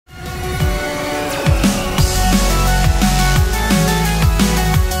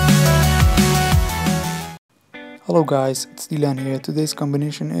Hello guys, it's Dylan here. Today's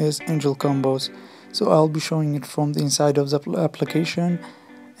combination is angel combos. So I'll be showing it from the inside of the application,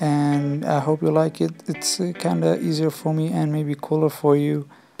 and I hope you like it. It's kinda easier for me and maybe cooler for you.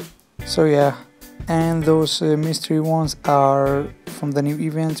 So yeah, and those mystery ones are from the new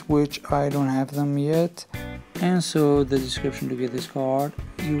events, which I don't have them yet. And so the description to get this card,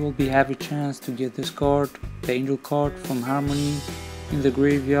 you will have a chance to get this card, the angel card from Harmony in the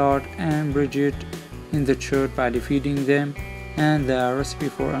graveyard and Bridget in the church by defeating them. And the recipe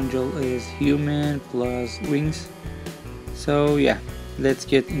for angel is human plus wings. So yeah, let's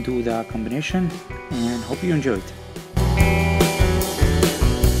get into the combination and hope you enjoyed.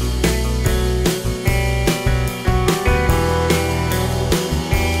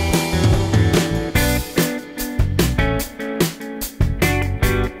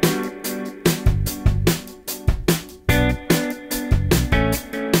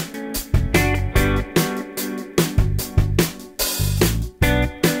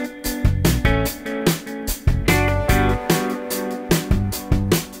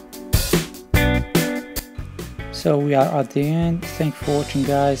 So we are at the end. Thanks for watching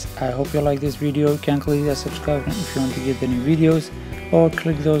guys. I hope you like this video. You can click the subscribe button if you want to get the new videos, or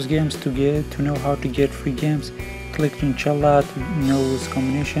click those games to know how to get free games. Click inshallah to know its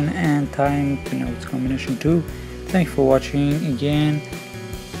combination and time to know its combination too. Thanks for watching again.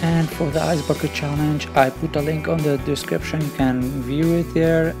 And for the ice bucket challenge, I put a link on the description. You can view it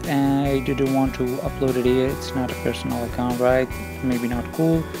there, and I didn't want to upload it here. It's not a personal account, right? Maybe not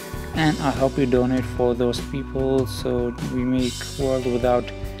cool. And I hope you donate for those people so we make a world without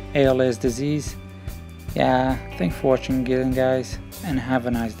ALS disease. Yeah, thanks for watching again guys, and have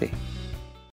a nice day.